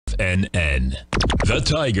TFNN, the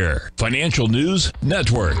Tiger Financial News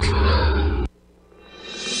Network.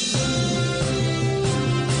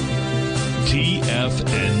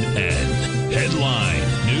 TFNN Headline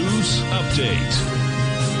News Update.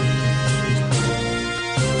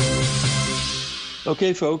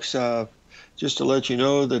 Okay, folks, just to let you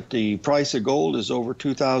know that the price of gold is over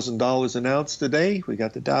 $2,000 an ounce today. We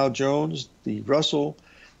got the Dow Jones, the Russell,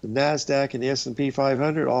 the NASDAQ, and the S&P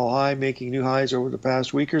 500 all high, making new highs over the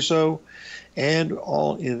past week or so. And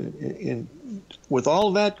all with all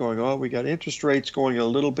of that going on, we got interest rates going a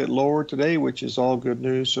little bit lower today, which is all good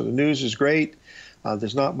news. So the news is great.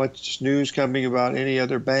 There's not much news coming about any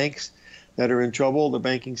other banks that are in trouble. The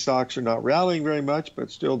banking stocks are not rallying very much, but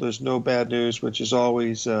still there's no bad news, which is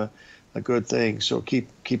always a good thing. So keep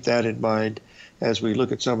that in mind as we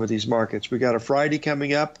look at some of these markets. We got a Friday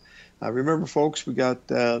coming up. Remember, folks, we got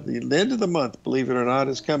the end of the month, believe it or not,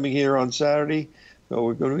 is coming here on Saturday. So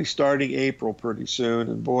we're going to be starting April pretty soon.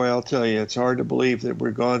 And boy, I'll tell you, it's hard to believe that we're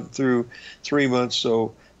gone through 3 months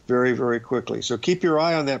so very, very quickly. So keep your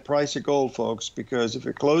eye on that price of gold, folks, because if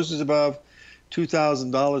it closes above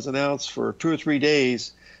 $2,000 an ounce for 2 or 3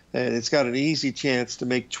 days, it's got an easy chance to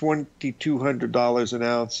make $2,200 an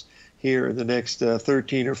ounce here in the next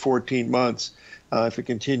 13 or 14 months. If it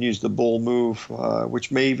continues the bull move,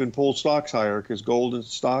 which may even pull stocks higher, because gold and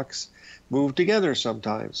stocks move together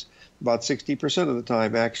sometimes, about 60% of the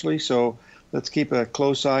time, actually. So let's keep a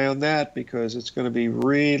close eye on that, because it's going to be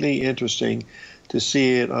really interesting to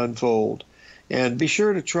see it unfold. And be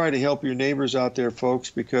sure to try to help your neighbors out there, folks,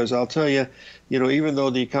 because I'll tell you, even though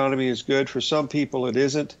the economy is good, for some people it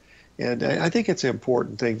isn't. And I think it's an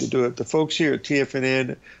important thing to do it. The folks here at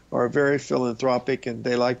TFNN are very philanthropic, and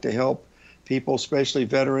they like to help people, especially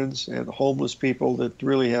veterans and homeless people that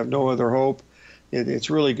really have no other hope. It's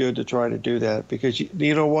really good to try to do that, because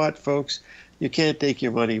you know what, folks, you can't take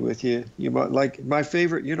your money with you. You might, like my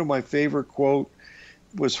favorite quote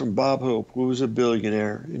was from Bob Hope, who was a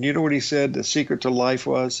billionaire. And you know what he said the secret to life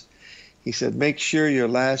was? He said, make sure your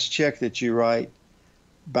last check that you write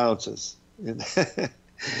bounces. And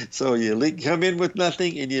so you come in with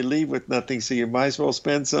nothing and you leave with nothing, so you might as well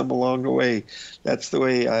spend some along the way. That's the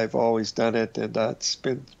way I've always done it, and it's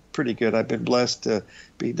been pretty good. I've been blessed to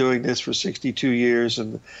be doing this for 62 years,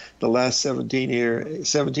 and the last 17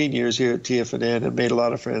 years here at TFNN, and made a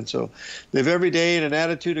lot of friends. So live every day in an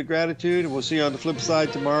attitude of gratitude, and we'll see you on the flip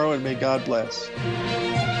side tomorrow, and may God bless.